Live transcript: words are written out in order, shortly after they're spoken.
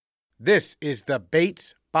This is the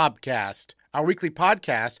Bates Bobcast, our weekly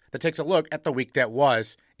podcast that takes a look at the week that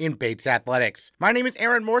was in Bates athletics. My name is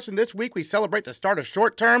Aaron Morse, and this week we celebrate the start of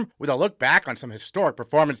short term with a look back on some historic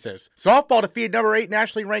performances. Softball defeated number 8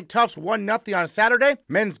 nationally ranked Tufts 1-0 on Saturday.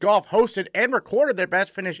 Men's golf hosted and recorded their best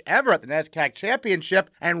finish ever at the NESCAC Championship,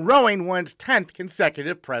 and rowing won its 10th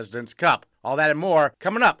consecutive President's Cup. All that and more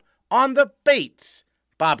coming up on the Bates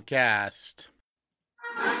Bobcast.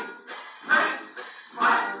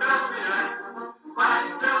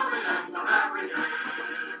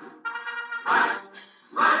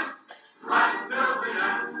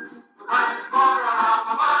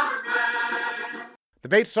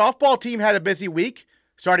 The Bates softball team had a busy week,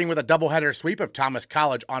 starting with a doubleheader sweep of Thomas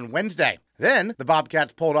College on Wednesday. Then, the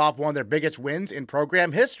Bobcats pulled off one of their biggest wins in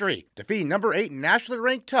program history, defeating number 8 nationally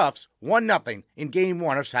ranked Tufts 1-0 in Game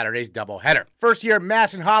 1 of Saturday's doubleheader. First-year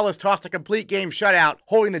Madison Hollis tossed a complete game shutout,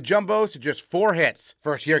 holding the Jumbos to just 4 hits.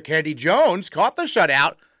 First-year Candy Jones caught the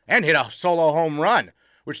shutout and hit a solo home run,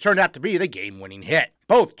 which turned out to be the game-winning hit.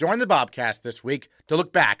 Both joined the Bobcast this week to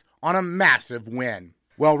look back on a massive win.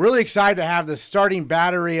 Well, really excited to have the starting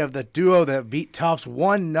battery of the duo that beat Tufts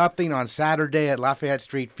 1-0 on Saturday at Lafayette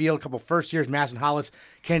Street Field. A couple first years, Madison Hollis,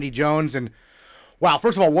 Candy Jones, and wow,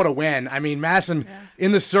 first of all, what a win. I mean, Madison,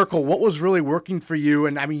 in the circle, what was really working for you?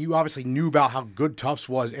 And I mean, you obviously knew about how good Tufts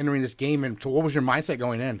was entering this game, and so what was your mindset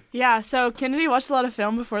going in? Yeah, so Kennedy watched a lot of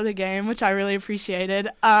film before the game, which I really appreciated.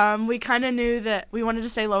 We kind of knew that we wanted to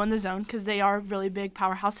stay low in the zone because they are really big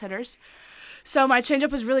powerhouse hitters. So my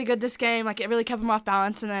changeup was really good this game. Like, it really kept them off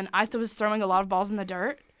balance. And then I was throwing a lot of balls in the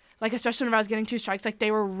dirt. Like, especially whenever I was getting 2 strikes, like,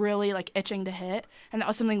 they were really, like, itching to hit. And that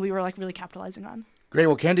was something we were, like, really capitalizing on. Great.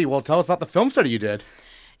 Well, Candy, tell us about the film study you did.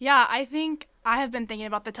 Yeah, I think I have been thinking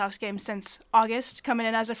about the Tufts game since August, coming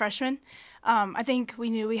in as a freshman. I think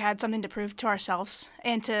we knew we had something to prove to ourselves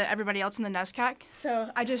and to everybody else in the NESCAC.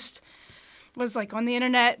 So I just was like on the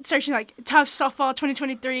internet searching like Tufts softball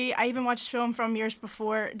 2023. I even watched film from years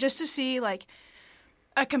before just to see like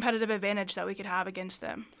a competitive advantage that we could have against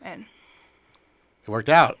them, and it worked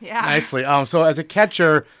out nicely. So as a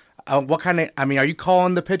catcher, are you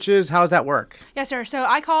calling the pitches? How does that work? Yes, sir. So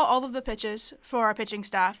I call all of the pitches for our pitching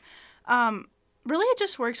staff. Really, it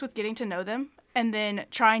just works with getting to know them and then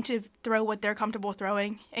trying to throw what they're comfortable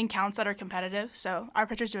throwing in counts that are competitive. So our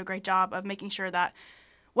pitchers do a great job of making sure that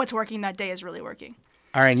what's working that day is really working.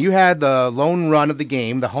 All right, and you had the lone run of the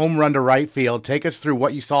game, the home run to right field. Take us through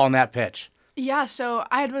what you saw on that pitch. Yeah, so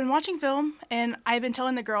I had been watching film, and I had been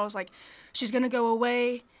telling the girls, like, she's going to go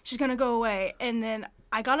away. And then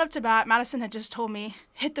I got up to bat. Madison had just told me,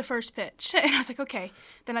 hit the first pitch. And I was like, okay.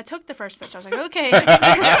 Then I took the first pitch. I was like, okay.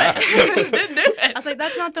 Didn't do it. I was like,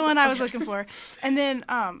 that's not the one I was looking for. And then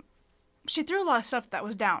she threw a lot of stuff that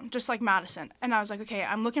was down, just like Madison. And I was like, okay,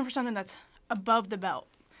 I'm looking for something that's above the belt.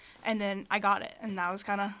 And then I got it, and that was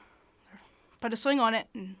kind of put a swing on it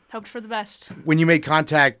and hoped for the best. When you made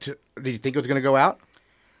contact, did you think it was going to go out?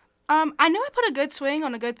 I know I put a good swing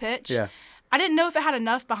on a good pitch. Yeah. I didn't know if it had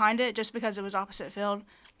enough behind it just because it was opposite field,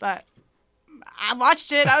 but I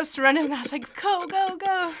watched it. I was running, and I was like, go, go,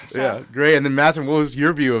 go. So. Yeah, great. And then, Madison, what was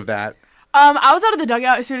your view of that? I was out of the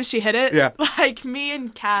dugout as soon as she hit it. Yeah. Like, me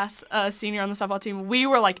and Cass, senior on the softball team, we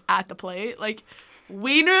were, like, at the plate. Like,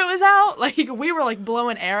 we knew it was out. Like, we were, like,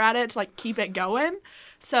 blowing air at it to, like, keep it going.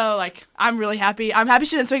 So, like, I'm really happy. I'm happy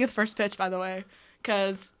she didn't swing at the first pitch, by the way,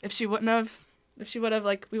 because if she would have,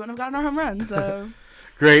 like, we wouldn't have gotten our home run, so.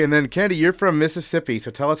 Great. And then, Candy, you're from Mississippi,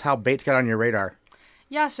 so tell us how Bates got on your radar.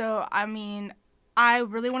 Yeah, so, I mean, I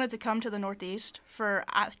really wanted to come to the Northeast for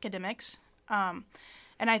academics, and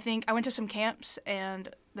I think I went to some camps, and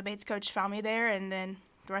the Bates coach found me there, and then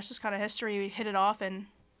the rest is kind of history. We hit it off and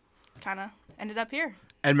kind of ended up here.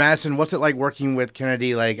 And Madison, what's it like working with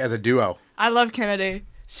Kennedy, like, as a duo? I love Kennedy.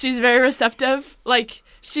 She's very receptive. Like,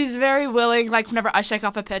 she's very willing. Like, whenever I shake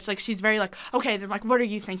off a pitch, like, she's very like, okay, then, like, what are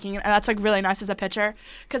you thinking? And that's, like, really nice as a pitcher.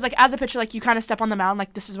 Because, like, as a pitcher, like, you kind of step on the mound,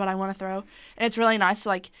 like, this is what I want to throw. And it's really nice to,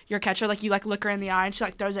 like, your catcher, like, you, like, look her in the eye, and she,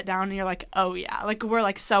 like, throws it down, and you're like, oh, yeah. Like, we're,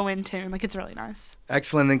 like, so in tune. Like, it's really nice.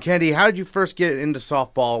 Excellent. And, Candy, how did you first get into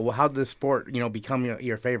softball? Well, how did the sport, become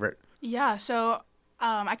your favorite? Yeah, so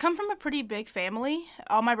I come from a pretty big family.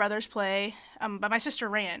 All my brothers play, but my sister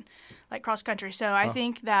ran, like, cross country. So I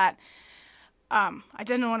think that I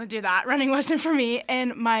didn't want to do that. Running wasn't for me.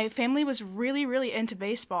 And my family was really, really into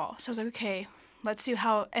baseball. So I was like, okay, let's see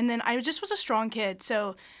how. And then I just was a strong kid.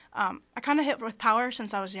 So I kind of hit with power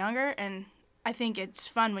since I was younger. And I think it's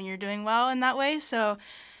fun when you're doing well in that way. So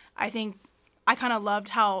I think I kind of loved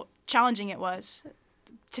how challenging it was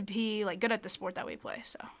to be, like, good at the sport that we play.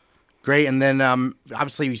 So. Great, and then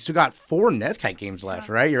obviously you still got 4 NESCAC games left,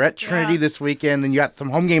 right? You're at Trinity this weekend, and you got some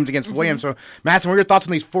home games against Williams. So, Madison, what are your thoughts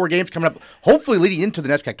on these 4 games coming up, hopefully leading into the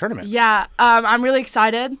NESCAC tournament? Yeah, I'm really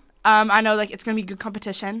excited. I know, it's going to be good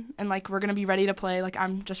competition, and, we're going to be ready to play.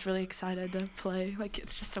 I'm just really excited to play.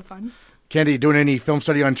 It's just so fun. Candy, doing any film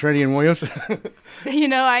study on Trinity and Williams? I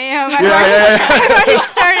am. I've already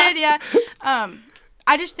started, yeah.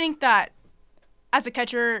 I just think that as a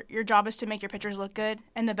catcher, your job is to make your pitchers look good,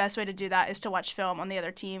 and the best way to do that is to watch film on the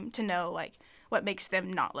other team to know, what makes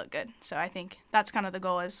them not look good. So I think that's kind of the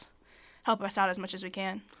goal, is help us out as much as we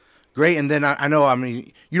can. Great, and then I know,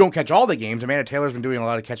 you don't catch all the games. Amanda Taylor's been doing a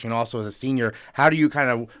lot of catching also as a senior. How do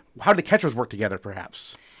the catchers work together,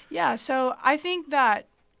 perhaps? Yeah, so I think that,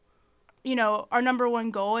 our number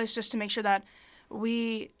one goal is just to make sure that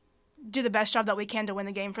we do the best job that we can to win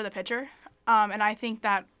the game for the pitcher. And I think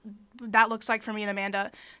that looks like, for me and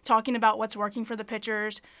Amanda, talking about what's working for the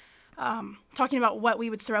pitchers, talking about what we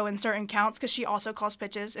would throw in certain counts, because she also calls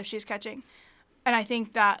pitches if she's catching. And I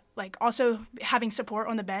think that, also having support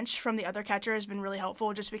on the bench from the other catcher has been really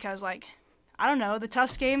helpful, just because, I don't know, the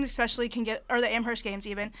Tufts games especially or the Amherst games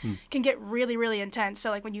even, can get really, really intense.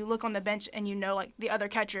 So, when you look on the bench and the other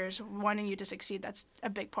catchers wanting you to succeed, that's a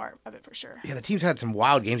big part of it for sure. Yeah, the team's had some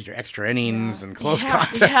wild games with your extra innings and close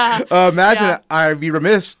contact. Imagine, I'd be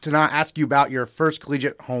remiss to not ask you about your first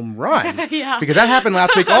collegiate home run. Because that happened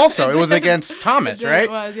last week also. It was against Thomas, right?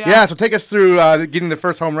 It was, yeah. So take us through getting the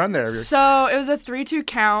first home run there. So it was a 3-2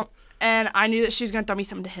 count, and I knew that she was going to throw me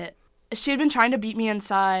something to hit. She had been trying to beat me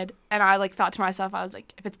inside, and I, thought to myself, I was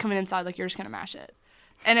like, if it's coming inside, you're just going to mash it.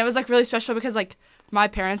 And it was, really special because, my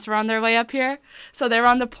parents were on their way up here, so they were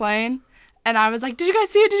on the plane, and I was like, did you guys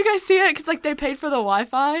see it? Did you guys see it? Because, they paid for the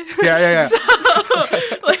Wi-Fi. Yeah. So,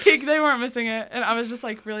 they weren't missing it, and I was just,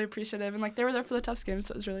 really appreciative, and, they were there for the Tufts game,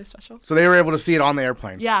 so it was really special. So they were able to see it on the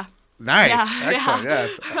airplane? Yeah. Nice. Yeah. Excellent.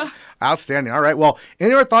 Yes. Outstanding. All right. Well,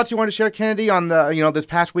 any other thoughts you want to share, Kennedy, on the this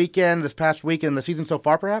past week, and the season so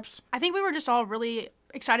far, perhaps? I think we were just all really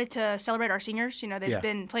excited to celebrate our seniors. They've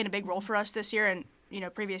been playing a big role for us this year, and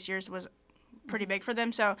previous years was pretty big for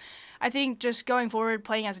them. So I think just going forward,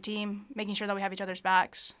 playing as a team, making sure that we have each other's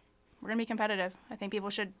backs, we're gonna be competitive. I think people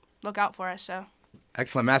should look out for us. So.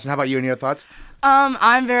 Excellent, Madison. How about you? Any other thoughts?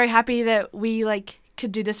 I'm very happy that we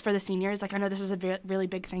could do this for the seniors. I know this was a really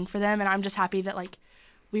big thing for them, and I'm just happy that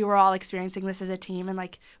we were all experiencing this as a team,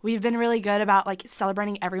 and we've been really good about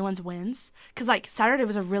celebrating everyone's wins, because Saturday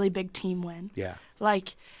was a really big team win. Yeah.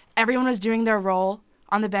 Everyone was doing their role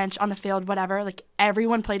on the bench, on the field, whatever.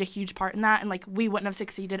 Everyone played a huge part in that, and we wouldn't have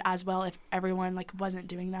succeeded as well if everyone wasn't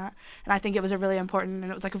doing that. And I think it was a really important,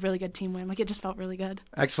 and it was a really good team win. It just felt really good.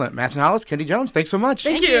 Excellent. Madison Hollis, Kendi Jones, thanks so much.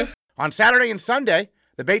 Thank you. On Saturday and Sunday,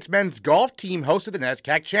 the Bates men's golf team hosted the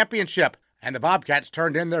NESCAC Championship, and the Bobcats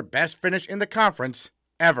turned in their best finish in the conference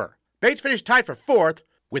ever. Bates finished tied for 4th,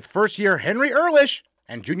 with first-year Henry Ehrlich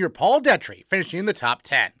and junior Paul Detry finishing in the top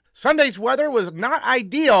 10. Sunday's weather was not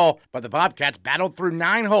ideal, but the Bobcats battled through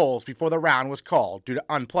 9 holes before the round was called due to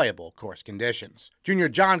unplayable course conditions. Junior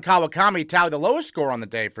John Kawakami tallied the lowest score on the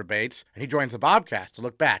day for Bates, and he joins the Bobcats to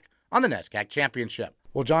look back on the NESCAC Championship.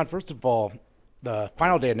 Well, John, first of all, the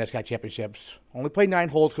final day of NESCAC Championships, only played 9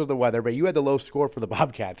 holes because of the weather, but you had the low score for the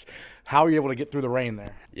Bobcats. How were you able to get through the rain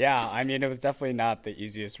there? Yeah, it was definitely not the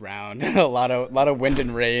easiest round. a lot of wind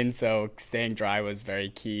and rain, so staying dry was very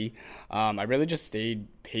key. I really just stayed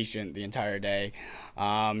patient the entire day.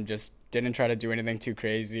 Just didn't try to do anything too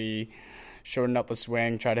crazy, shortened up the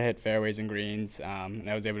swing, try to hit fairways and greens, and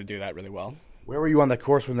I was able to do that really well. Where were you on the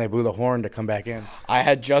course when they blew the horn to come back in? I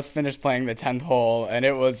had just finished playing the 10th hole, and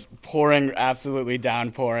it was pouring, absolutely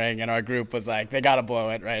downpouring, and our group was like, they got to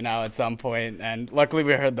blow it right now at some point, and luckily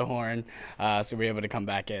we heard the horn, so we were able to come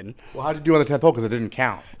back in. Well, how did you do on the 10th hole, because it didn't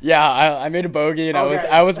count? Yeah, I made a bogey, and okay.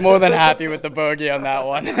 I was more than happy with the bogey on that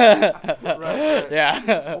one. right.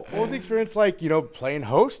 Yeah. What was the experience like, playing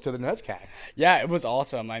host to the NESCAC? Yeah, it was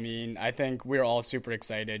awesome. I think we were all super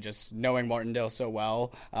excited, just knowing Martindale so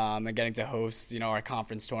well, and getting to host our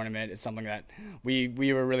conference tournament is something that we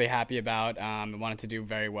were really happy about and wanted to do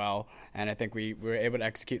very well. And I think we were able to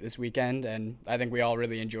execute this weekend, and I think we all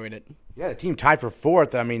really enjoyed it. Yeah, the team tied for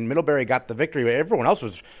 4th. Middlebury got the victory, but everyone else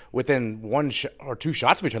was within 1 or 2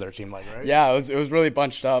 shots of each other, it seemed like, right? Yeah, it was really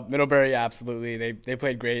bunched up. Middlebury, absolutely. They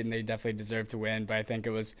played great, and they definitely deserved to win. But I think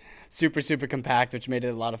it was super, super compact, which made it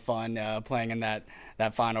a lot of fun playing in that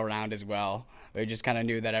final round as well. we just kind of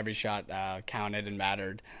knew that every shot counted and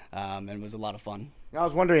mattered, and it was a lot of fun. I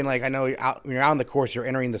was wondering, like, I know when you're out on the course, you're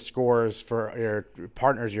entering the scores for your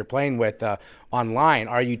partners you're playing with online.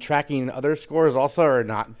 Are you tracking other scores also, or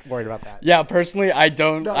not worried about that? Yeah, personally, I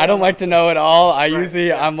don't like to know at all.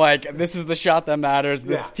 I'm like, this is the shot that matters.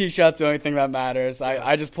 This tee shot's the only thing that matters.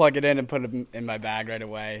 I just plug it in and put it in my bag right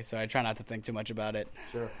away. So I try not to think too much about it.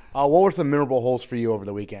 Sure. What were some memorable holes for you over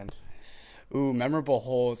the weekend? Ooh, memorable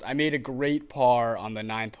holes. I made a great par on the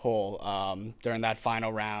 9th hole during that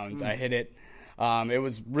final round. I hit it. It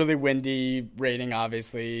was really windy, raining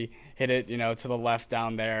obviously. Hit it, to the left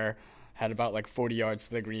down there. Had about like 40 yards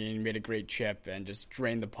to the green. Made a great chip and just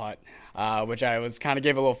drained the putt, which I was kind of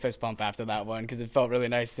gave a little fist bump after that one because it felt really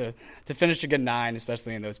nice to finish a good 9,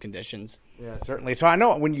 especially in those conditions. Yeah, certainly. So I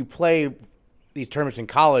know when you play these tournaments in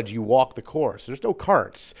college, you walk the course. There's no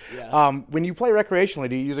carts. Yeah. When you play recreationally,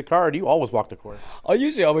 do you use a cart or do you always walk the course? I'll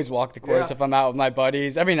usually always walk the course if I'm out with my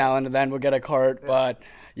buddies. Every now and then we'll get a cart, but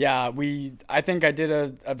yeah, I think I did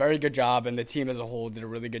a very good job, and the team as a whole did a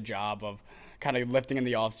really good job of kind of lifting in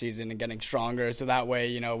the off season and getting stronger. So that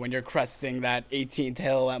way, when you're cresting that 18th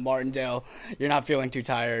hill at Martindale, you're not feeling too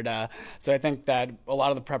tired. So I think that a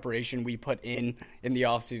lot of the preparation we put in the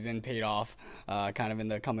off season paid off kind of in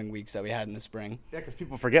the coming weeks that we had in the spring. Yeah, because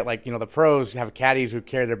people forget, the pros have caddies who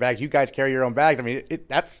carry their bags. You guys carry your own bags. I mean,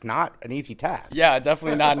 that's not an easy task. Yeah,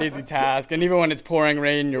 definitely not an easy task. And even when it's pouring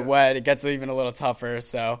rain and you're wet, it gets even a little tougher.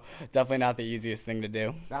 So definitely not the easiest thing to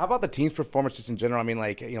do. Now, how about the team's performance just in general? I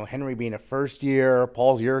mean, Henry being a first year,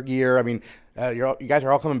 Paul's your year. I mean, you guys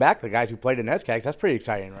are all coming back, the guys who played in NESCAC. That's pretty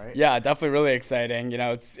exciting, right? Yeah, definitely really exciting.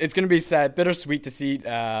 It's going to be sad, bittersweet to see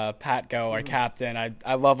Pat go, our captain.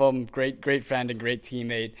 I love him, great friend and great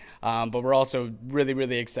teammate. But we're also really,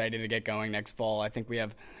 really excited to get going next fall. I think we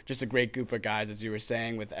have just a great group of guys, as you were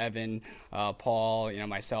saying, with Evan, Paul,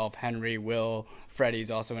 myself, Henry, Will,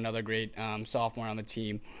 Freddie's also another great sophomore on the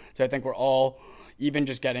team. So I think we're all even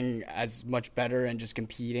just getting as much better and just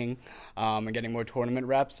competing and getting more tournament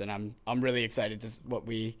reps. And I'm really excited to what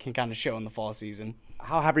we can kind of show in the fall season.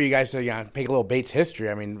 How happy are you guys to make a little Bates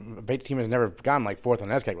history? I mean, the Bates team has never gone fourth on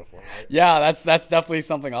NESCAC before, right? Yeah, that's definitely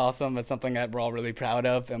something awesome. That's something that we're all really proud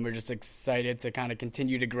of, and we're just excited to kind of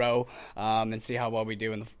continue to grow and see how well we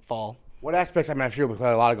do in the fall. What aspects, I'm sure we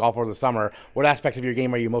play a lot of golf over the summer. What aspects of your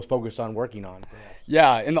game are you most focused on working on?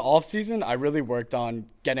 Yeah, in the off season, I really worked on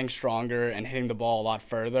getting stronger and hitting the ball a lot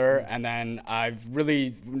further. And then I've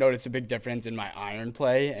really noticed a big difference in my iron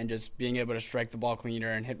play and just being able to strike the ball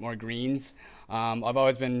cleaner and hit more greens. I've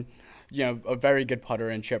always been, a very good putter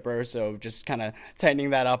and chipper. So just kind of tightening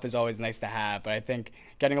that up is always nice to have. But I think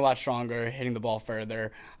getting a lot stronger, hitting the ball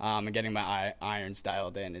further, and getting my irons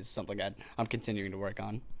dialed in is something that I'm continuing to work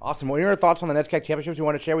on. Awesome. What are your thoughts on the NESCAC Championships you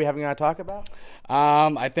want to share we haven't got to talk about?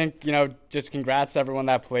 I think, just congrats to everyone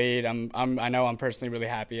that played. I know I'm personally really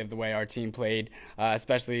happy of the way our team played,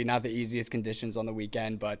 especially not the easiest conditions on the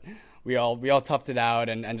weekend, but we all toughed it out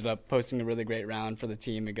and ended up posting a really great round for the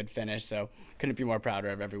team, a good finish. So couldn't be more prouder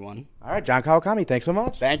of everyone. All right, John Kawakami, thanks so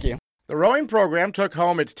much. Thank you. The rowing program took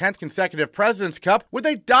home its 10th consecutive President's Cup with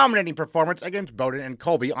a dominating performance against Bowdoin and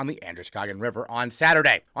Colby on the Androscoggin River on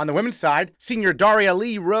Saturday. On the women's side, senior Darya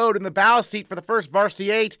Lee rowed in the bow seat for the first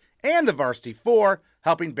Varsity 8 and the Varsity 4,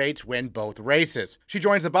 helping Bates win both races. She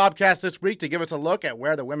joins the Bobcast this week to give us a look at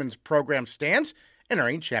where the women's program stands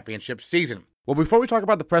entering championship season. Well, before we talk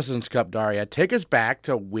about the President's Cup, Darya, take us back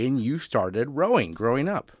to when you started rowing growing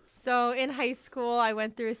up. So in high school, I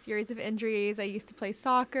went through a series of injuries. I used to play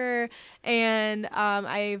soccer, and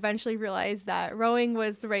I eventually realized that rowing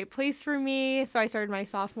was the right place for me. So I started my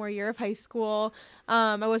sophomore year of high school.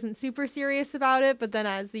 I wasn't super serious about it, but then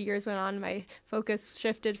as the years went on, my focus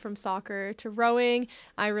shifted from soccer to rowing.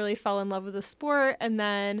 I really fell in love with the sport, and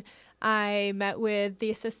then I met with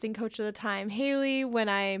the assistant coach at the time, Haley, when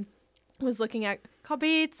I was looking at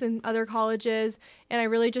Bates and other colleges, and I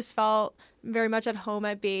really just felt very much at home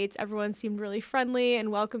at Bates. Everyone seemed really friendly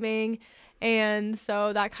and welcoming, and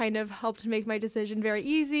so that kind of helped make my decision very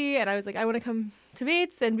easy, and I was like, I want to come to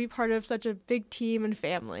Bates and be part of such a big team and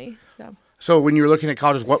family. So when you were looking at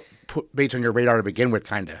colleges, what put Bates on your radar to begin with,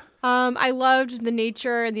 kind of? I loved the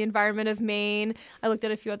nature and the environment of Maine. I looked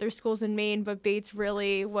at a few other schools in Maine, but Bates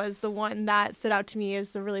really was the one that stood out to me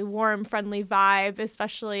as a really warm, friendly vibe,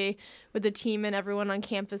 especially with the team, and everyone on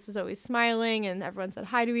campus was always smiling and everyone said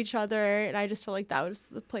hi to each other, and I just felt like that was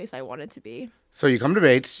the place I wanted to be. So you come to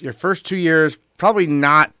Bates, your first 2 years, probably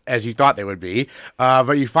not as you thought they would be,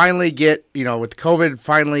 but you finally get, with COVID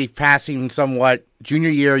finally passing somewhat, junior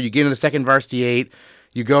year, you get into the second Varsity 8,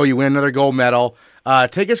 you win another gold medal.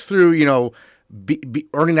 Take us through,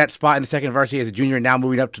 earning that spot in the second varsity as a junior and now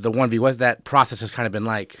moving up to the 1V, what's that process has kind of been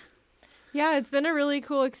like? Yeah, it's been a really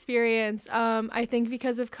cool experience. I think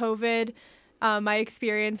because of COVID, my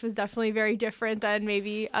experience was definitely very different than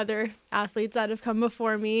maybe other athletes that have come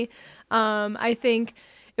before me. I think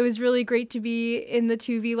it was really great to be in the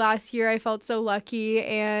 2V last year. I felt so lucky,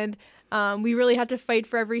 and we really had to fight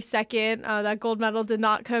for every second. That gold medal did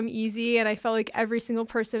not come easy, and I felt like every single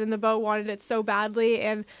person in the boat wanted it so badly.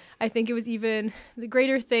 And I think it was even the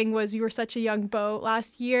greater thing was we were such a young boat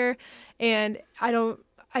last year, and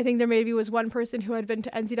I think there maybe was one person who had been to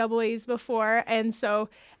NCAAs before, and so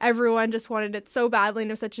everyone just wanted it so badly,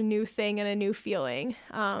 and it was such a new thing and a new feeling.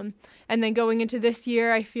 And then going into this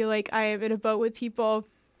year, I feel like I am in a boat with people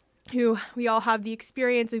who we all have the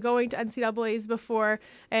experience of going to NCAAs before,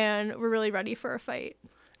 and we're really ready for a fight.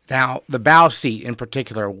 Now, the bow seat in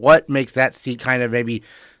particular, what makes that seat kind of maybe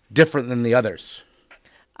different than the others?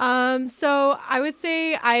 So I would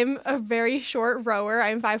say I'm a very short rower.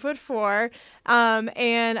 I'm 5'4",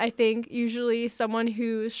 and I think usually someone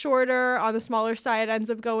who's shorter on the smaller side ends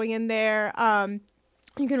up going in there.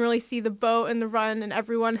 You can really see the boat and the run and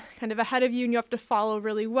everyone kind of ahead of you, and you have to follow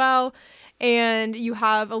really well. And you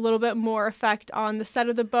have a little bit more effect on the set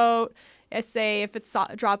of the boat, say if it's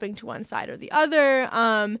dropping to one side or the other.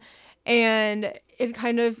 And it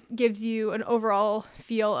kind of gives you an overall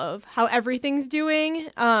feel of how everything's doing,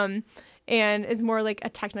 and is more like a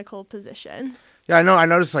technical position. Yeah, I know. I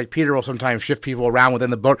noticed like Peter will sometimes shift people around within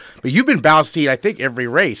the boat, but you've been bow seat, I think, every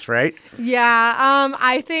race, right? Yeah,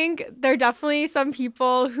 I think there are definitely some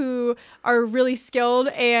people who are really skilled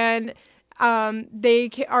and they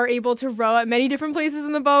are able to row at many different places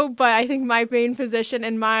in the boat, but I think my main position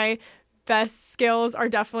and my best skills are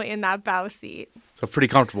definitely in that bow seat. So pretty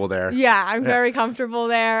comfortable there. Yeah, I'm very comfortable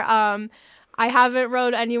there. I haven't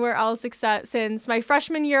rowed anywhere else except since my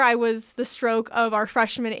freshman year, I was the stroke of our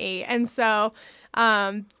freshman 8. And so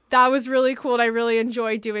that was really cool, and I really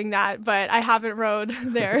enjoyed doing that, but I haven't rowed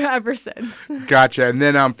there ever since. Gotcha. And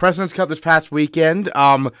then President's Cup this past weekend,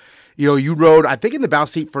 you rode, I think, in the bow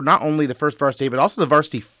seat for not only the first varsity, but also the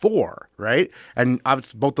varsity 4, right? And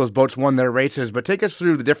obviously both those boats won their races, but take us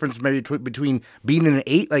through the difference maybe between being in an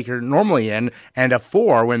 8 like you're normally in and a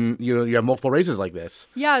 4 when you have multiple races like this.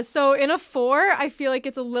 Yeah, so in a 4, I feel like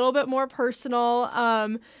it's a little bit more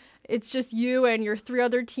personal. It's just you and your 3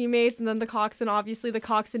 other teammates, and then the coxswain. Obviously, the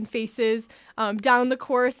coxswain faces down the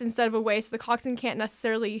course instead of away, so the coxswain can't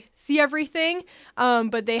necessarily see everything,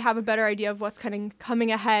 but they have a better idea of what's kind of coming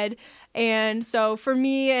ahead. And so for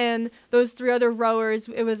me and those 3 other rowers,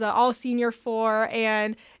 it was an all-senior 4,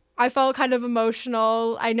 and I felt kind of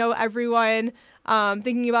emotional. I know everyone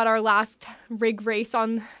thinking about our last rig race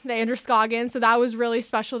on the Androscoggin, so that was really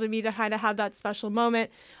special to me to kind of have that special moment.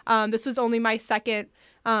 This was only my second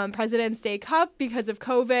President's Day Cup because of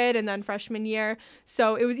COVID and then freshman year.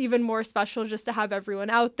 So it was even more special just to have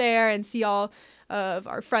everyone out there and see all of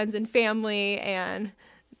our friends and family and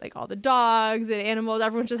like all the dogs and animals.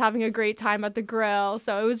 Everyone's just having a great time at the grill.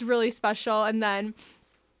 So it was really special. And then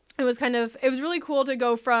it was really cool to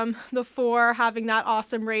go from the 4 having that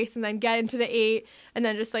awesome race and then get into the 8 and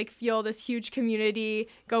then just like feel this huge community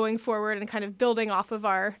going forward and kind of building off of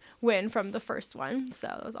our win from the first one.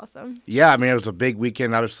 So it was awesome. Yeah, I mean, it was a big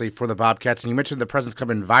weekend, obviously, for the Bobcats. And you mentioned the President's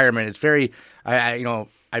Cup environment. It's very,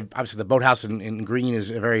 obviously the boathouse in Green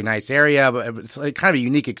is a very nice area, but it's like kind of a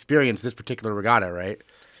unique experience, this particular regatta, right?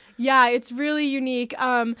 Yeah, it's really unique.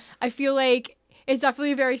 I feel like it's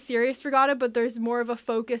definitely a very serious regatta, but there's more of a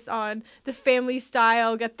focus on the family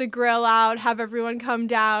style, get the grill out, have everyone come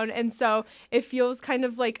down. And so it feels kind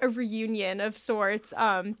of like a reunion of sorts.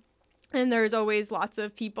 And there's always lots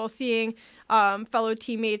of people seeing fellow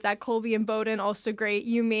teammates at Colby and Bowdoin, also great.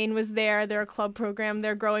 UMaine was there. They're a club program.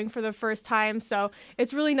 They're growing for the first time. So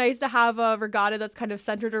it's really nice to have a regatta that's kind of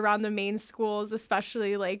centered around the main schools,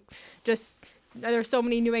 especially like just there's so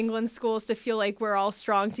many New England schools to feel like we're all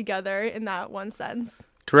strong together in that one sense.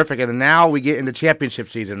 Terrific. And now we get into championship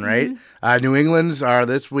season, right? Mm-hmm. New England's are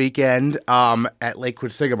this weekend at Lake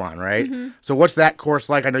Quinsigamon, right? Mm-hmm. So what's that course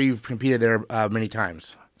like? I know you've competed there many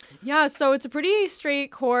times. Yeah, so it's a pretty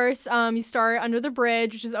straight course. You start under the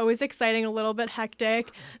bridge, which is always exciting, a little bit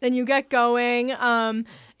hectic. Then you get going, and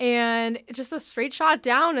it's just a straight shot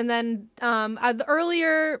down. And then at the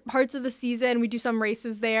earlier parts of the season, we do some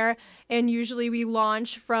races there. And usually we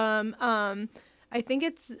launch from, I think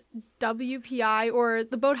it's WPI or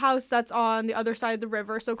the boathouse that's on the other side of the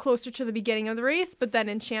river, so closer to the beginning of the race. But then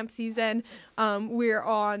in champ season, we're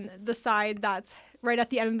on the side that's right at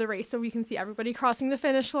the end of the race, so we can see everybody crossing the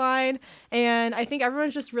finish line. And I think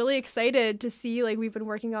everyone's just really excited to see, like, we've been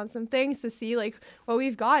working on some things to see, like, what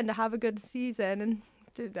we've got and to have a good season and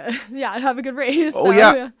have a good race. Oh, so,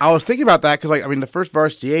 yeah. I was thinking about that because, like, I mean, the first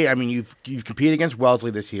Varsity 8, I mean, you've competed against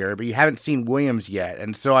Wellesley this year, but you haven't seen Williams yet.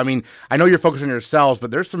 And so, I mean, I know you're focused on yourselves,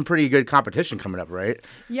 but there's some pretty good competition coming up, right?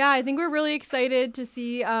 Yeah, I think we're really excited to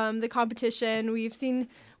see the competition. We've seen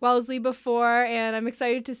Wellesley before, and I'm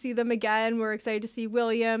excited to see them again. We're excited to see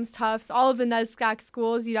Williams, Tufts, all of the NESCAC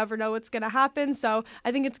schools. You never know what's going to happen, so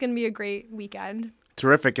I think it's going to be a great weekend.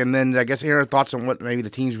 Terrific. And then I guess, Aaron, thoughts on what maybe the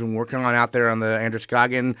team's been working on out there on the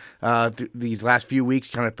Androscoggin these last few weeks,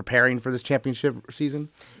 kind of preparing for this championship season?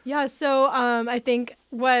 Yeah, so I think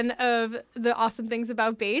one of the awesome things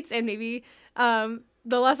about Bates, and maybe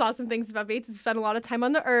the less awesome things about Bates, is spend a lot of time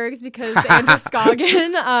on the ergs because the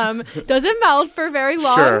Androscoggin doesn't melt for very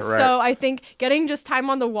long. Sure, right. So I think getting just time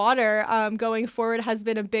on the water going forward has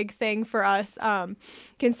been a big thing for us,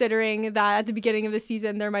 considering that at the beginning of the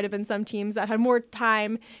season there might have been some teams that had more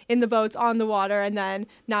time in the boats on the water, and then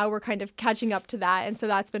now we're kind of catching up to that. And so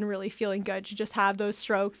that's been really feeling good to just have those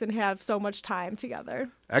strokes and have so much time together.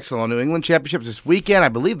 Excellent. New England Championships this weekend. I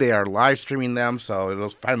believe they are live streaming them, so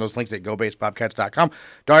find those links at gobatesbobcats.com.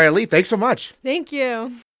 Darya Lee, thanks so much. Thank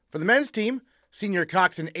you. For the men's team, senior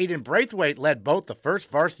coxswain Aidan Braithwaite led both the first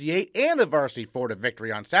Varsity 8 and the Varsity 4 to victory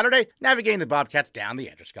on Saturday, navigating the Bobcats down the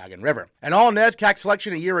Androscoggin River. An all-NESCAC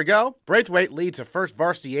selection a year ago, Braithwaite leads the first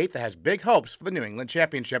Varsity 8 that has big hopes for the New England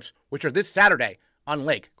Championships, which are this Saturday on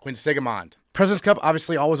Lake Quinsigamond. President's Cup,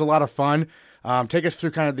 obviously always a lot of fun. Take us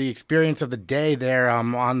through kind of the experience of the day there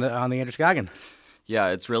on the Androscoggin. Yeah,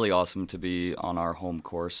 it's really awesome to be on our home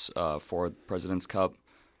course for President's Cup.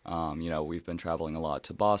 We've been traveling a lot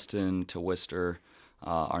to Boston, to Worcester.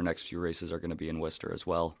 Our next few races are going to be in Worcester as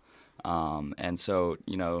well. And so,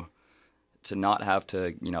 to not have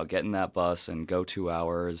to, get in that bus and go 2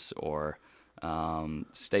 hours or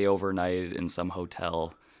stay overnight in some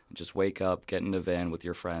hotel, just wake up, get in a van with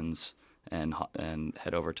your friends, and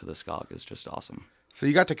head over to the SCOG is just awesome. So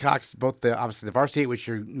you got to Cox both obviously the Varsity 8, which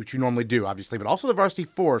you normally do, obviously, but also the Varsity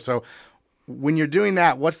 4. So when you're doing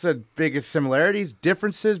that, what's the biggest similarities,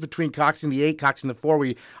 differences between Cox and the 8, Cox and the 4?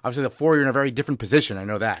 Obviously the 4, you're in a very different position. I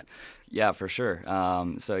know that. Yeah, for sure.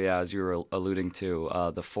 As you were alluding to,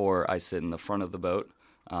 the 4, I sit in the front of the boat.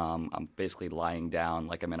 I'm basically lying down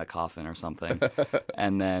like I'm in a coffin or something.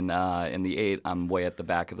 And then in the 8, I'm way at the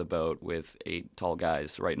back of the boat with 8 tall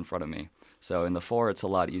guys right in front of me. So in the 4, it's a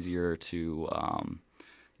lot easier to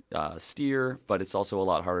steer, but it's also a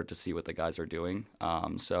lot harder to see what the guys are doing.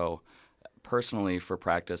 So personally, for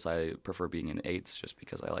practice, I prefer being in 8s just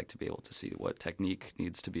because I like to be able to see what technique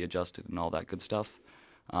needs to be adjusted and all that good stuff.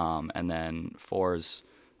 And then 4s,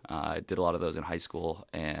 I did a lot of those in high school,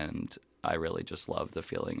 and I really just love the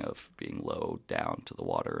feeling of being low down to the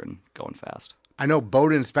water and going fast. I know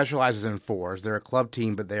Bowdoin specializes in 4s. They're a club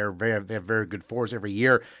team, but they have very good 4s every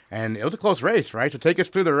year. And it was a close race, right? So take us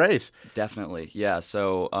through the race. Definitely, yeah.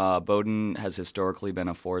 So Bowdoin has historically been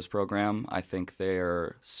a 4s program. I think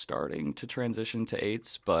they're starting to transition to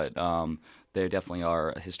 8s, but they definitely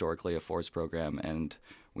are historically a 4s program. And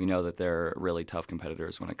we know that they're really tough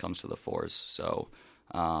competitors when it comes to the 4s. So,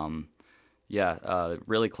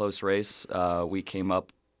 really close race. We came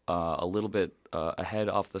up a little bit ahead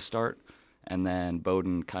off the start. And then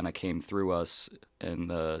Bowdoin kind of came through us in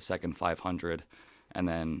the second 500. And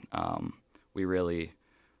then we really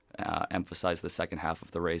emphasized the second half of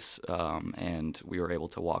the race. And we were able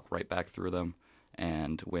to walk right back through them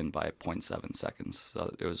and win by 0.7 seconds.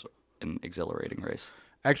 So it was an exhilarating race.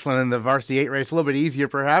 Excellent. And the Varsity 8 race, a little bit easier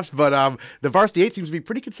perhaps, but the Varsity 8 seems to be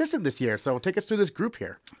pretty consistent this year. So take us through this group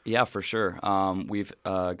here. Yeah, for sure. We've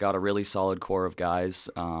got a really solid core of guys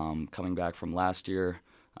coming back from last year.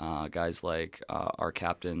 Guys like our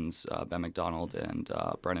captains, Ben McDonald and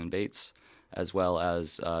Brennan Bates, as well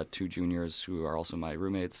as 2 juniors who are also my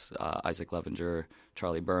roommates, Isaac Levenger,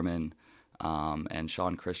 Charlie Berman, and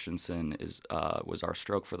Sean Christensen was our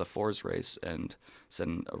stroke for the 4s race and set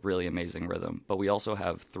a really amazing rhythm. But we also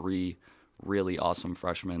have 3 really awesome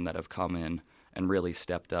freshmen that have come in and really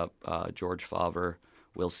stepped up. George Favre,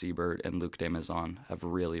 Will Siebert, and Luke Desmaisons have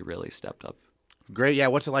really, really stepped up. Great. Yeah.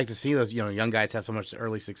 What's it like to see those young guys have so much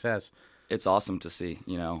early success? It's awesome to see.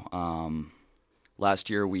 Last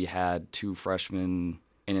year we had 2 freshmen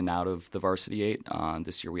in and out of the Varsity 8.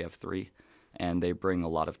 This year we have 3, and they bring a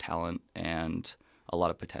lot of talent and a lot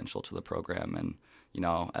of potential to the program. And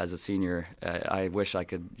as a senior, I wish I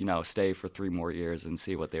could, stay for 3 more years and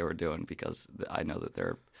see what they were doing, because I know that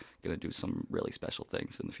they're going to do some really special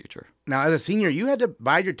things in the future. Now, as a senior, you had to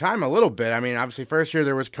bide your time a little bit. I mean, obviously, first year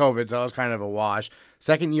there was COVID, so that was kind of a wash.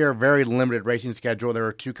 Second year, very limited racing schedule. There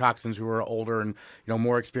were 2 coxswains who were older and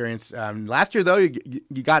more experienced. Last year, though, you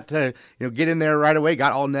got to get in there right away.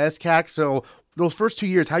 Got all NESCAC. So those first 2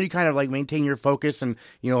 years, how do you kind of maintain your focus and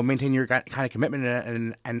maintain your kind of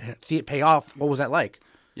commitment and see it pay off? What was that like?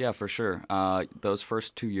 Yeah, for sure. Those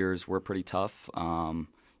first 2 years were pretty tough.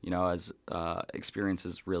 As experience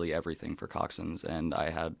is really everything for coxswains, and I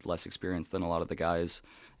had less experience than a lot of the guys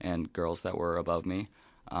and girls that were above me.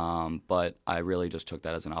 But I really just took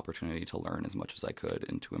that as an opportunity to learn as much as I could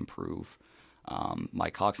and to improve my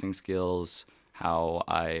coxing skills, how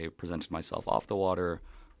I presented myself off the water,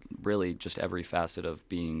 really just every facet of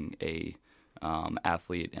being a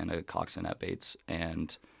athlete and a coxswain at Bates.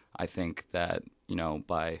 And I think that,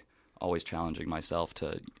 by always challenging myself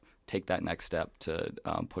to take that next step to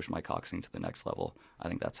push my coxing to the next level, I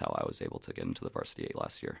think that's how I was able to get into the Varsity 8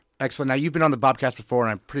 last year. Excellent. Now, you've been on the Bobcast before,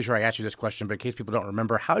 and I'm pretty sure I asked you this question, but in case people don't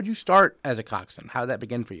remember, how did you start as a coxswain? How did that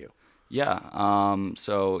begin for you? Yeah.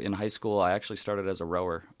 So in high school, I actually started as a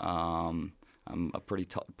rower. I'm a pretty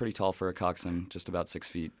tall for a coxswain, just about 6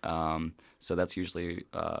 feet. So that's usually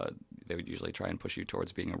they would usually try and push you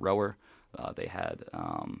towards being a rower. They had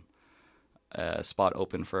a spot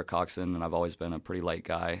open for a coxswain, and I've always been a pretty light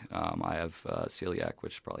guy. I have celiac,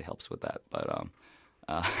 which probably helps with that, but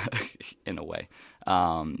in a way.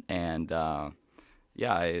 I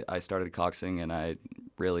started coxing, and I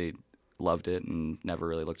really loved it and never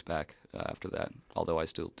really looked back after that, although I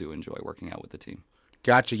still do enjoy working out with the team.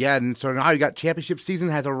 Gotcha. Yeah, and so now you got championship season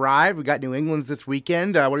has arrived. We got New England's this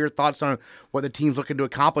weekend. What are your thoughts on what the team's looking to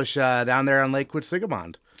accomplish down there on Lakewood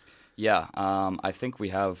Sigamond? Yeah, I think we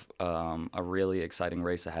have a really exciting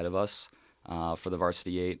race ahead of us for the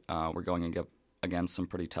Varsity 8. We're going against some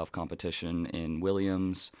pretty tough competition in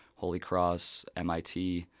Williams, Holy Cross,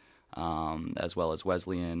 MIT, as well as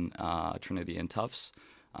Wesleyan, Trinity, and Tufts.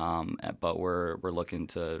 But we're looking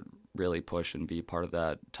to really push and be part of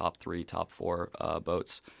that top 3, top 4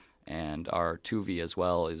 boats. And our 2V as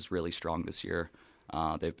well is really strong this year.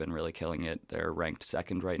 They've been really killing it. They're ranked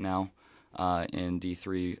 2nd right now in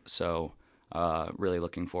D3, so really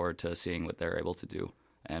looking forward to seeing what they're able to do.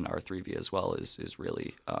 And our 3V as well is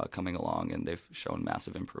really coming along, and they've shown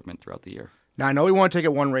massive improvement throughout the year. Now, I know we want to take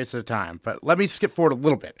it one race at a time, but let me skip forward a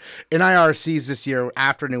little bit. NIRCs this year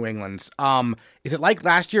after New England's. Is it like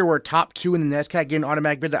last year where top 2 in the NESCAC get an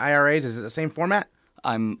automatic bid to IRAs? Is it the same format?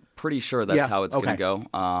 I'm pretty sure that's how it's going to go.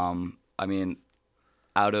 I mean,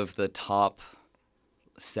 out of the top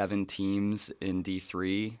 7 teams in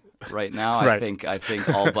D3 right now, right. I think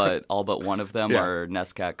all but one of them are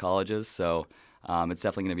NESCAC colleges. So it's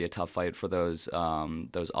definitely going to be a tough fight for those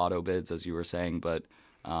auto bids, as you were saying. But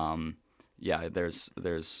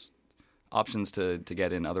there's options to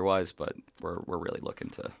get in otherwise, but we're really looking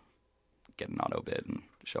to get an auto bid and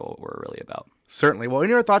show what we're really about. Certainly. Well,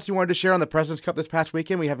 any other thoughts you wanted to share on the President's Cup this past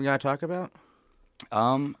weekend we haven't got to talk about?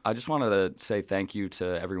 I just wanted to say thank you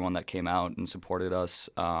to everyone that came out and supported us.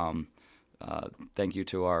 Thank you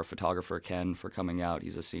to our photographer, Ken, for coming out.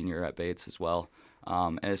 He's a senior at Bates as well.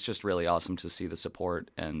 And it's just really awesome to see the support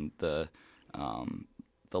and the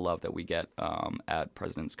love that we get at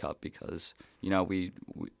President's Cup, because, we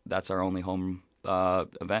that's our only home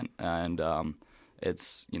event. And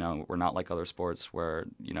it's, we're not like other sports where,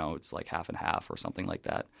 it's like half and half or something like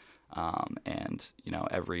that. And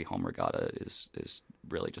every home regatta is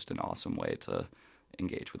really just an awesome way to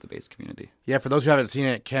engage with the Bates community. Yeah, for those who haven't seen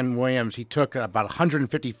it, Ken Williams, he took about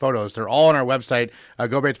 150 photos. They're all on our website,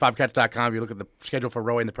 GoBatesBobcats.com. If you look at the schedule for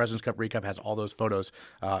rowing, the President's Cup Recap has all those photos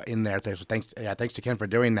in there. So thanks to Ken for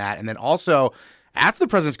doing that. And then also, after the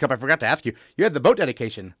President's Cup, I forgot to ask you, you had the boat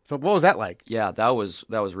dedication. So what was that like? Yeah, that was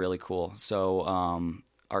really cool. So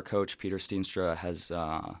our coach, Peter Steenstra, has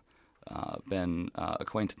been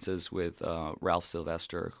acquaintances with Ralph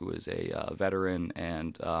Sylvester, who is a veteran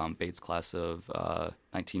and Bates class of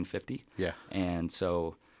 1950. Yeah. And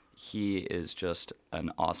so he is just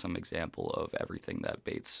an awesome example of everything that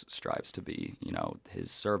Bates strives to be.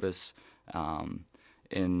 His service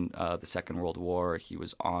in the Second World War, he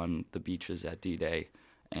was on the beaches at D-Day,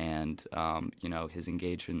 and his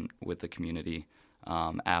engagement with the community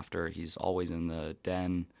after. He's always in the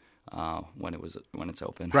den when it's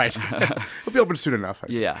open. Right. It'll be open soon enough.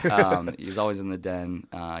 Yeah. He's always in the den.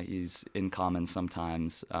 He's in Commons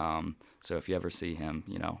sometimes. So if you ever see him,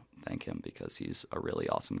 thank him, because he's a really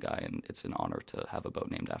awesome guy, and it's an honor to have a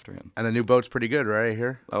boat named after him. And the new boat's pretty good, right,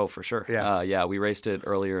 here? Oh, for sure. Yeah. Yeah, we raced it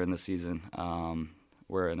earlier in the season.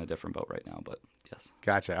 we're in a different boat right now, but yes.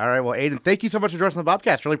 Gotcha. All right. Well, Aidan, thank you so much for joining the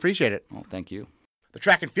Bobcast. Really appreciate it. Well, thank you. The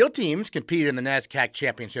track and field teams competed in the NESCAC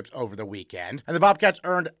Championships over the weekend, and the Bobcats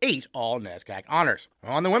earned 8 all-NESCAC honors.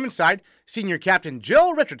 On the women's side, senior captain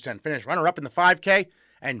Jill Richardson finished runner-up in the 5K,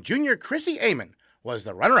 and junior Chrissy Aman was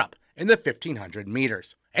the runner-up in the 1,500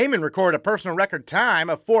 meters. Aman recorded a personal record time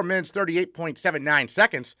of 4 minutes 38.79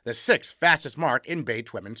 seconds, the 6th fastest mark in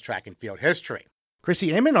Bates women's track and field history.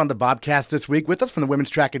 Chrissy Aman on the Bobcast this week with us from the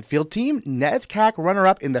women's track and field team. NESCAC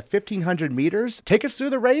runner-up in the 1,500 meters. Take us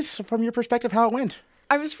through the race from your perspective, how it went.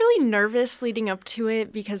 I was really nervous leading up to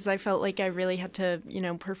it because I felt like I really had to,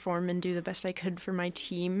 perform and do the best I could for my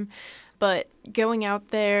team. But going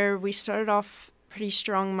out there, we started off pretty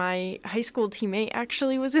strong. My high school teammate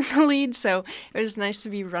actually was in the lead, so it was nice to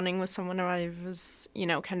be running with someone I was,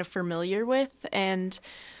 kind of familiar with. And,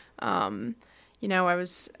 I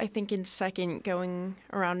was, I think, in second going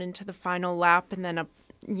around into the final lap, and then a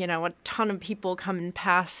ton of people come and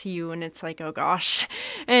pass you, and it's like, oh gosh.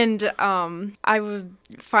 And I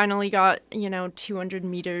finally got, 200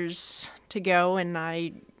 meters to go, and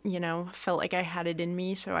I, felt like I had it in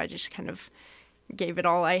me, so I just kind of gave it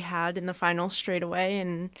all I had in the final straight away.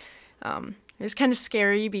 And it was kind of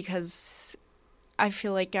scary because I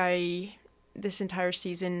feel like this entire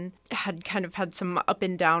season had kind of had some up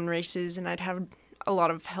and down races, and I'd had a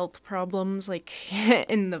lot of health problems like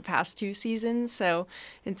in the past 2 seasons, so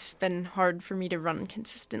it's been hard for me to run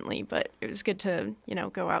consistently, but it was good to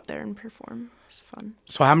go out there and perform. It was fun.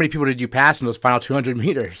 So how many people did you pass in those final 200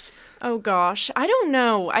 meters? Oh gosh, I don't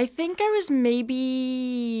know. I think I was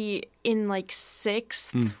maybe in like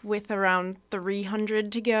 6th with around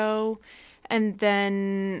 300 to go, and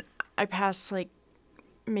then I passed like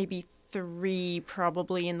maybe 3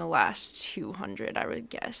 probably in the last 200, I would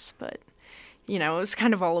guess, but it was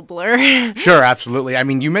kind of all a blur. Sure, absolutely. I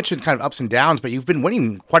mean, you mentioned kind of ups and downs, but you've been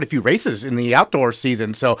winning quite a few races in the outdoor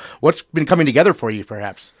season. So what's been coming together for you,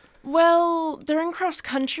 perhaps? Well, during cross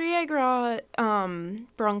country, I got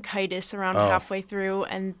bronchitis around halfway through.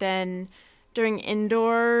 And then during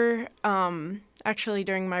indoor, actually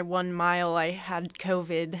during my 1 mile, I had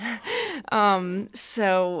COVID.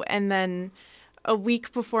 And then a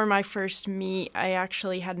week before my first meet, I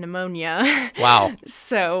actually had pneumonia. Wow.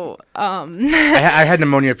 So, I had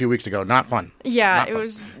pneumonia a few weeks ago. Not fun. Yeah, Not fun. It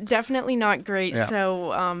was definitely not great. Yeah.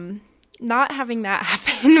 So, not having that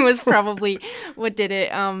happen was probably what did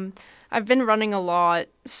it. I've been running a lot,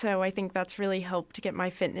 so I think that's really helped to get my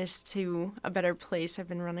fitness to a better place. I've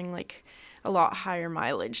been running like a lot higher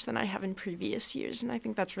mileage than I have in previous years, and I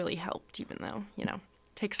think that's really helped, even though,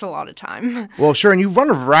 takes a lot of time. Well, sure, and you've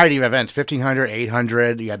run a variety of events, 1,500,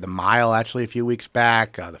 800. You had the mile actually a few weeks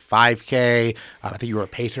back, the 5K. I think you were a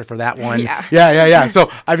pacer for that one. Yeah.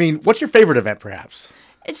 So, I mean, what's your favorite event, perhaps?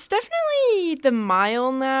 It's definitely the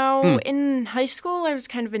mile now. In high school, I was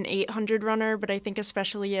kind of an 800 runner, but I think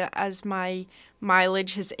especially as my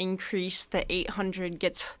mileage has increased, the 800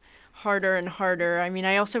 gets harder and harder. I mean,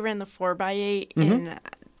 I also ran the 4x8 in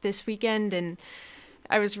this weekend, and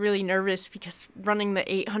I was really nervous because running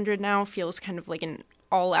the 800 now feels kind of like an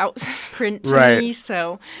all-out sprint to me,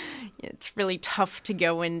 so it's really tough to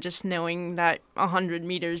go in just knowing that 100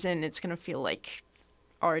 meters in, it's going to feel like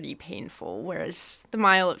already painful, whereas the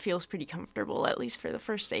mile, it feels pretty comfortable, at least for the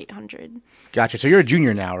first 800. Gotcha. So you're a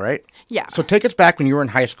junior now, right? Yeah. So take us back when you were in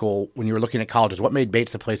high school, when you were looking at colleges. What made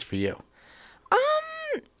Bates the place for you?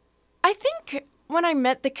 I think when I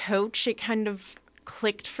met the coach, it kind of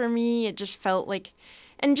clicked for me. It just felt like,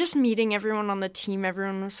 and just meeting everyone on the team,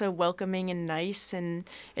 everyone was so welcoming and nice, and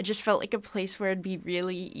it just felt like a place where it'd be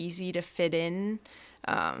really easy to fit in.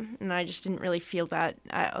 And I just didn't really feel that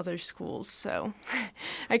at other schools, so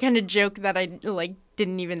I kind of joke that I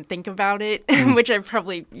didn't even think about it, which I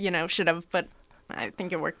probably should have, but I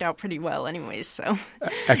think it worked out pretty well anyways. So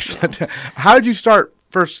excellent. How did you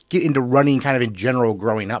first get into running, kind of in general,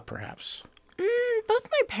 growing up, perhaps? Both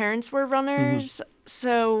my parents were runners,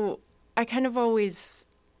 so I kind of always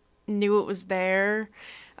knew it was there.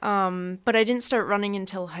 But I didn't start running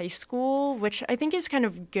until high school, which I think is kind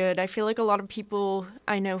of good. I feel like a lot of people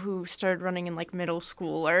I know who started running in like middle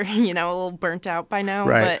school are, a little burnt out by now.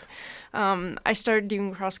 Right. But I started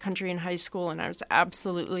doing cross country in high school, and I was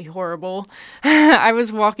absolutely horrible. I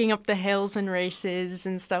was walking up the hills in races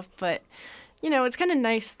and stuff, but, it's kind of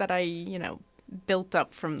nice that I, built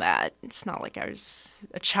up from that. It's not like I was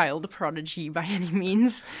a child prodigy by any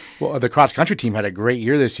means. Well, the cross-country team had a great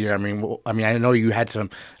year this year. I mean, I know you had some,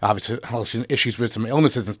 obviously, issues with some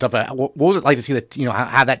illnesses and stuff. What was it like to see that,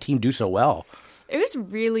 have that team do so well? It was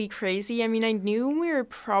really crazy. I mean, I knew we were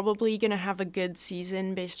probably going to have a good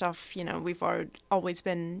season based off, we've always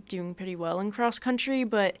been doing pretty well in cross country.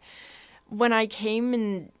 But when I came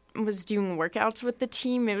and was doing workouts with the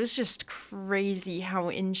team, it was just crazy how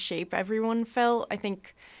in shape everyone felt. I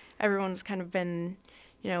think everyone's kind of been,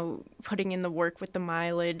 putting in the work with the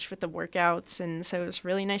mileage, with the workouts. And so it was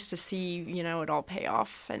really nice to see, it all pay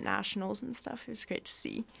off at nationals and stuff. It was great to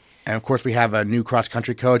see. And, of course, we have a new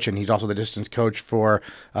cross-country coach, and he's also the distance coach for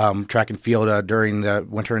track and field during the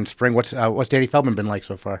winter and spring. What's Danny Feldman been like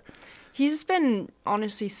so far? He's been,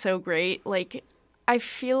 honestly, so great. Like, I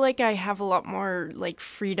feel like I have a lot more,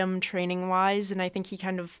 freedom training-wise, and I think he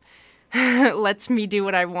kind of lets me do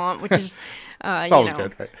what I want, which is, it's always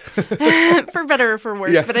good, right? for better or for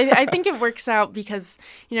worse. Yeah. But I think it works out because,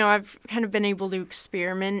 I've kind of been able to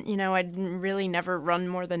experiment. I'd really never run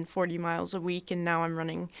more than 40 miles a week, and now I'm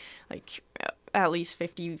running, at least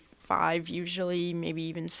 55 usually, maybe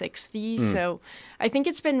even 60. So I think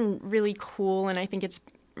it's been really cool, and I think it's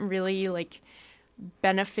really,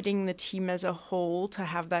 benefiting the team as a whole to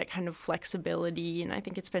have that kind of flexibility, and I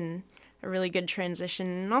think it's been a really good transition.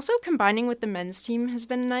 And also combining with the men's team has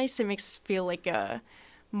been nice. It makes us feel like a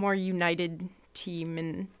more united team,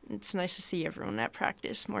 and it's nice to see everyone at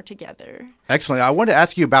practice more together. Excellent. I wanted to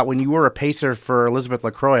ask you about when you were a pacer for Elizabeth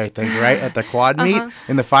LaCroix, I think, right, at the quad meet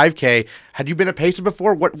in the 5K. Had you been a pacer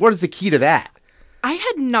before? What is the key to that? I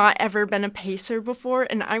had not ever been a pacer before,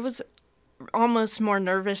 and I was almost more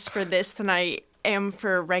nervous for this than I am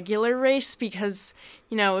for a regular race because,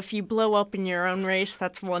 if you blow up in your own race,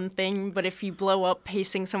 that's one thing. But if you blow up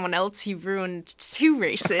pacing someone else, you've ruined 2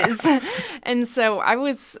 races. And so I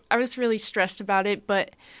was really stressed about it.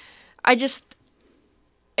 But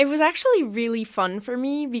it was actually really fun for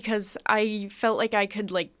me because I felt like I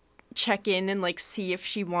could, check in and, see if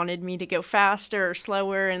she wanted me to go faster or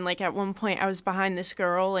slower. And, at one point I was behind this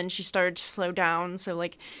girl and she started to slow down. So,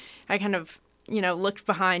 I kind of, looked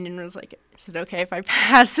behind and was like, is it okay if I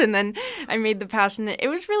pass? And then I made the pass, and it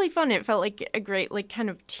was really fun. It felt like a great, kind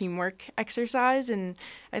of teamwork exercise, and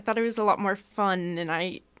I thought it was a lot more fun, and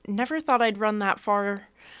I never thought I'd run that far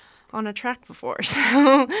on a track before,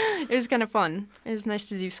 so it was kind of fun. It was nice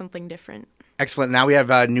to do something different. Excellent. Now we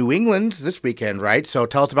have New England this weekend, right? So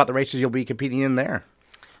tell us about the races you'll be competing in there.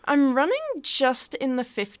 I'm running just in the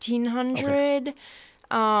 1500. Okay.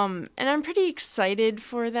 And I'm pretty excited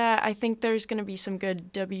for that. I think there's going to be some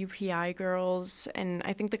good WPI girls, and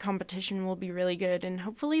I think the competition will be really good, and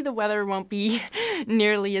hopefully the weather won't be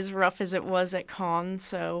nearly as rough as it was at Con,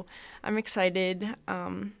 so I'm excited.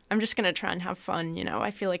 I'm just going to try and have fun,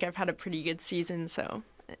 I feel like I've had a pretty good season, so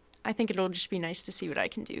I think it'll just be nice to see what I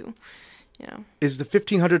can do. Is the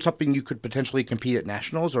 1500 something you could potentially compete at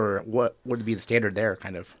nationals, or what would be the standard there,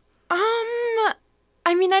 kind of?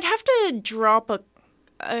 I mean, I'd have to drop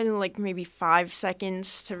maybe 5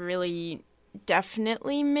 seconds to really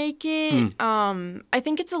definitely make it. I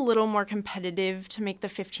think it's a little more competitive to make the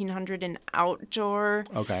 1500 an outdoor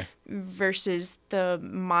versus the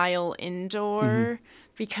mile indoor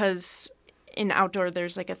because in outdoor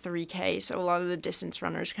there's a 3K, so a lot of the distance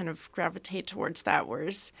runners kind of gravitate towards that,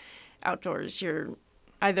 whereas outdoors you're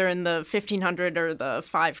either in the 1500 or the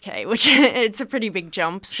 5K, which it's a pretty big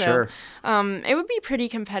jump. So Sure. It would be pretty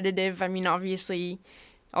competitive. I mean, obviously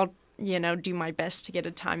I'll, do my best to get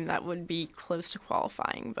a time that would be close to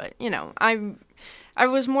qualifying. But, I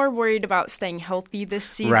was more worried about staying healthy this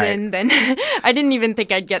season than I didn't even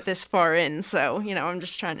think I'd get this far in. So, I'm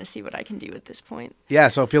just trying to see what I can do at this point. Yeah,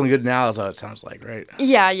 so feeling good now is what it sounds like, right?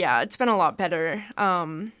 Yeah, it's been a lot better.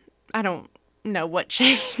 I don't know what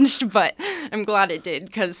changed, but I'm glad it did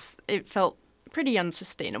because it felt pretty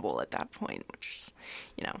unsustainable at that point, which is,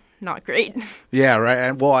 not great. Yeah, right.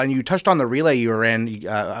 And you touched on the relay you were in. You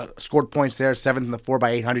scored points there, 7th in the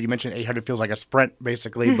 4x800. You mentioned 800 feels like a sprint,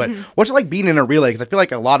 basically. But what's it like being in a relay? Because I feel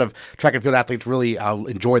like a lot of track and field athletes really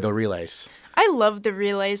enjoy the relays. I love the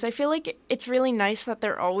relays. I feel like it's really nice that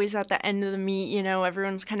they're always at the end of the meet.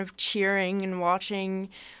 Everyone's kind of cheering and watching.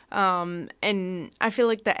 And I feel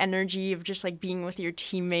like the energy of just being with your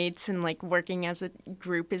teammates and working as a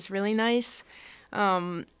group is really nice.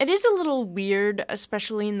 It is a little weird,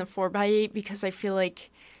 especially in the 4x8, because I feel like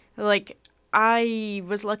I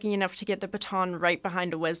was lucky enough to get the baton right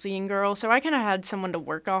behind a Wesleyan girl, so I kind of had someone to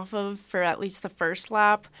work off of for at least the first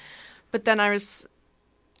lap. But then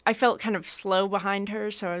I felt kind of slow behind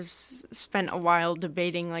her, so I spent a while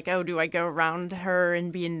debating, do I go around her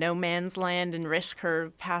and be in no man's land and risk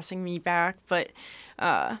her passing me back? But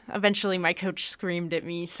eventually my coach screamed at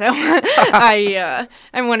me, so I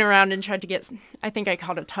went around and tried to get, I think I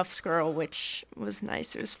caught a Tufts girl, which was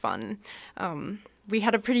nice. It was fun. We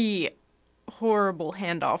had a pretty horrible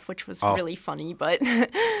handoff, which was really funny, but,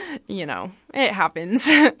 it happens.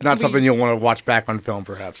 Not something you'll want to watch back on film,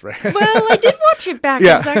 perhaps, right? Well, I did watch it back.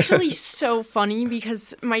 Yeah. It was actually so funny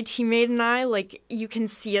because my teammate and I, you can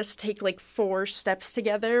see us take, 4 steps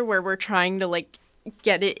together where we're trying to,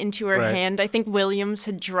 get it into our hand. I think Williams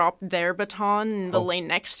had dropped their baton in the lane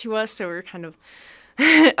next to us, so we were kind of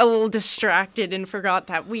a little distracted and forgot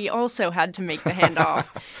that we also had to make the handoff.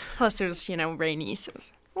 Plus, it was, rainy, so it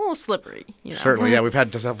was a little slippery. Certainly, yeah. We've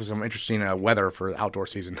had some interesting weather for outdoor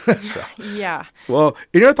season. So. Yeah. Well,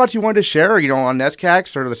 any other thoughts you wanted to share, on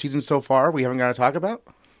NESCAC or the season so far we haven't got to talk about?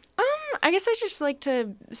 I guess I just like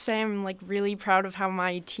to say I'm really proud of how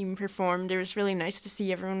my team performed. It was really nice to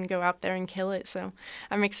see everyone go out there and kill it. So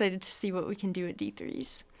I'm excited to see what we can do at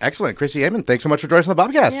D3s. Excellent. Chrissy Aman, thanks so much for joining us on the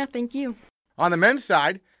Bobcast. Yeah, thank you. On the men's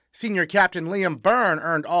side, senior captain Liam Byrne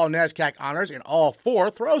earned all NESCAC honors in all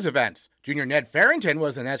 4 throws events. Junior Ned Farrington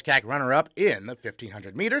was the NESCAC runner-up in the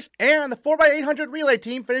 1,500 meters, and the 4x800 relay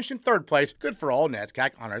team finished in 3rd place, good for all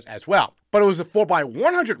NESCAC honors as well. But it was the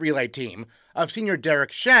 4x100 relay team of senior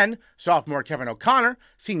Derek Shen, sophomore Kevin O'Connor,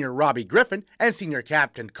 senior Robby Griffin, and senior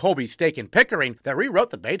captain Colby Staken Pickering that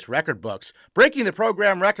rewrote the Bates record books, breaking the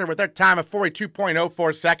program record with their time of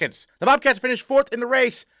 42.04 seconds. The Bobcats finished 4th in the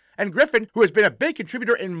race, and Griffin, who has been a big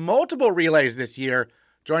contributor in multiple relays this year,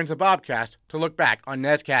 joins the Bobcast to look back on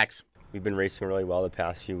NESCACs. We've been racing really well the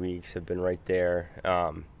past few weeks, have been right there.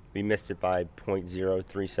 We missed it by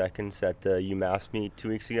 0.03 seconds at the UMass meet 2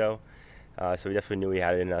 weeks ago. So we definitely knew we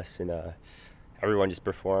had it in us, and everyone just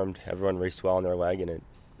performed. Everyone raced well on their leg, and a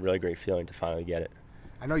really great feeling to finally get it.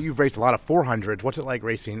 I know you've raced a lot of 400s. What's it like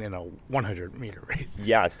racing in a 100-meter race?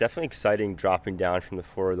 Yeah, it's definitely exciting dropping down from the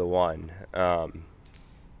 4 to the 1.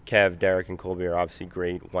 Kev, Derek, and Colby are obviously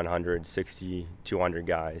great 100, 60, 200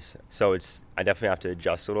 guys. So I definitely have to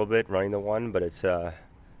adjust a little bit running the 1, but it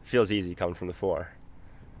feels easy coming from the 4.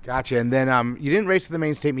 Gotcha. And then you didn't race to the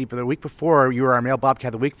main state meet, but the week before you were our male Bobcat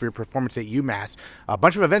of the week for your performance at UMass. A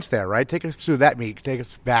bunch of events there, right? Take us through that meet. Take us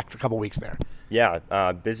back a couple weeks there.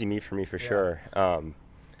 Yeah, busy meet for me for sure.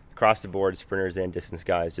 Across the board, sprinters and distance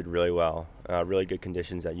guys did really well. Really good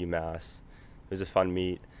conditions at UMass. It was a fun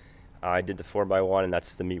meet. I did the 4x1, and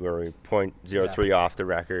that's the meet where we 0.03 off the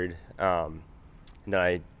record. And then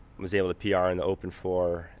I was able to PR in the open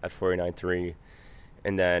 4 at 49.3.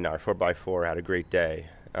 And then our 4x4 had a great day.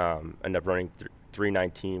 Ended up running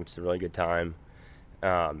 3:19, which is a really good time.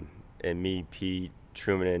 And me, Pete,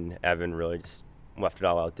 Truman, and Evan really just left it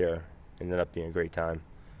all out there. Ended up being a great time.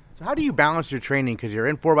 So how do you balance your training? Because you're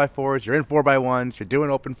in 4x4s, you're in 4x1s, you're doing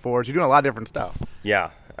open 4s, you're doing a lot of different stuff. Yeah.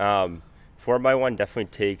 4x1 definitely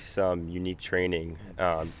takes some unique training,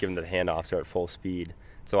 given that the handoffs are at full speed.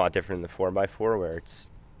 It's a lot different than the 4x4 where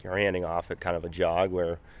you're handing off at kind of a jog,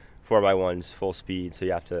 where 4x1's full speed, so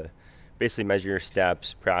you have to basically measure your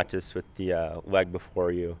steps, practice with the leg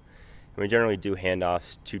before you. And we generally do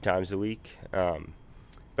handoffs 2 times a week,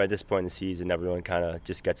 but at this point in the season, everyone kind of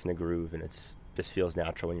just gets in a groove, and it just feels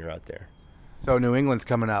natural when you're out there. So New England's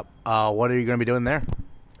coming up. What are you going to be doing there?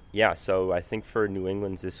 Yeah, so I think for New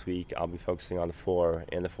England's this week, I'll be focusing on the 4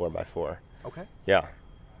 and the 4x4. Okay. Yeah.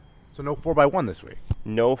 So no 4x1 this week?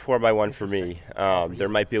 No 4x1 for me. There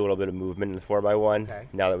might be a little bit of movement in the 4x1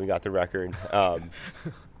 now that we got the record.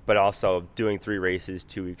 But also doing 3 races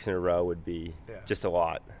 2 weeks in a row would be just a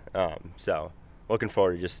lot. So looking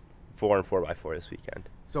forward to just 4 and 4x4 this weekend.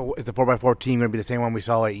 So is the 4x4 team going to be the same one we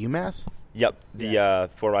saw at UMass? Yep. The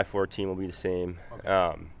 4x4 team will be the same.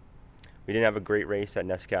 Okay. We didn't have a great race at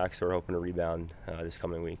NESCAC, so we're hoping to rebound this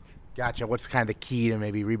coming week. Gotcha. What's kind of the key to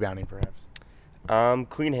maybe rebounding, perhaps?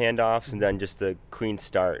 Clean handoffs and then just a clean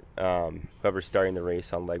start. Whoever's starting the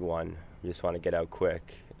race on leg 1, we just want to get out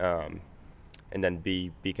quick and then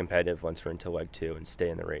be competitive once we're into leg 2 and stay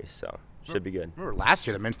in the race. So should be good. Remember last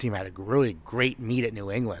year the men's team had a really great meet at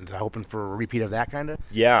New England. So hoping for a repeat of that kind of?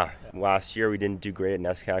 Yeah. Last year we didn't do great at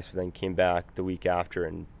NESCAC, but then came back the week after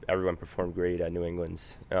and everyone performed great at New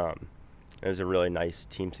England's. It was a really nice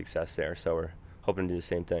team success there, so we're hoping to do the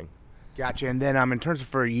same thing. Gotcha. And then in terms of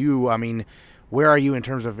for you, where are you in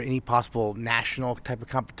terms of any possible national type of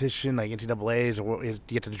competition, like NCAAs, or do you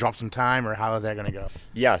get to drop some time, or how is that going to go?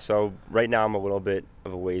 Yeah, so right now I'm a little bit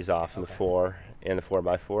of a ways off in the 4 and the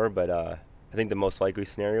 4x4, but I think the most likely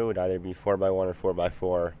scenario would either be 4x1 or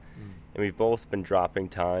 4x4. And we've both been dropping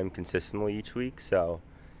time consistently each week, so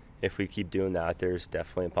if we keep doing that, there's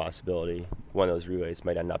definitely a possibility one of those relays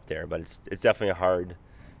might end up there. But it's definitely a hard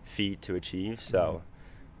feat to achieve, so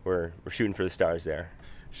we're shooting for the stars there.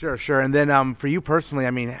 Sure. And then for you personally,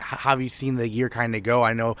 I mean, how have you seen the year kind of go?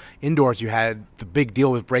 I know indoors you had the big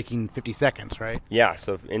deal with breaking 50 seconds, right? Yeah,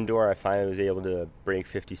 so indoor I finally was able to break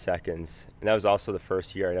 50 seconds. And that was also the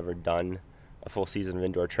first year I'd ever done a full season of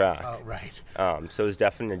indoor track. Oh, right. So it was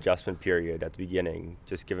definitely an adjustment period at the beginning,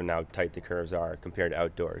 just given how tight the curves are compared to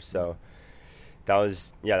outdoors. So that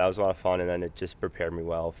was a lot of fun, and then it just prepared me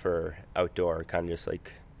well for outdoor, kind of just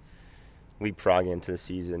like leapfrogging into the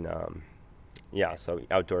season. So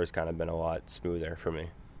outdoors kind of been a lot smoother for me.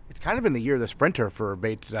 It's kind of been the year of the sprinter for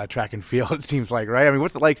Bates track and field, it seems like, right? I mean,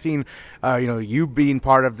 what's it like seeing, you being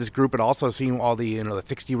part of this group, but also seeing all the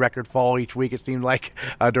 60 record fall each week, it seemed like,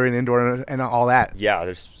 during indoor and all that? Yeah,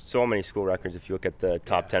 there's so many school records. If you look at the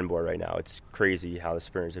top 10 board right now, it's crazy how the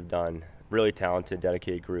sprinters have done. Really talented,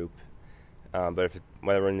 dedicated group. But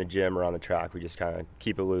whether we're in the gym or on the track, we just kind of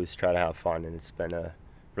keep it loose, try to have fun, and it's been a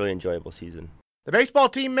really enjoyable season. The baseball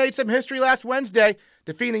team made some history last Wednesday,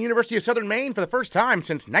 defeating the University of Southern Maine for the first time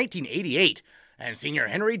since 1988, and senior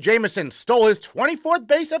Henry Jamison stole his 24th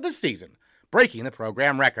base of the season, breaking the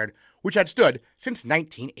program record, which had stood since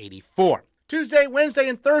 1984. Tuesday, Wednesday,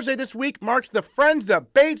 and Thursday this week marks the Friends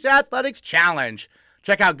of Bates Athletics Challenge.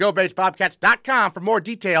 Check out GoBatesBobcats.com for more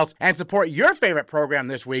details and support your favorite program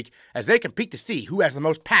this week as they compete to see who has the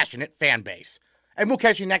most passionate fan base. And we'll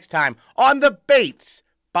catch you next time on the Bates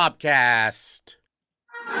Bobcast.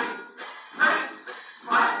 Bates, Bates,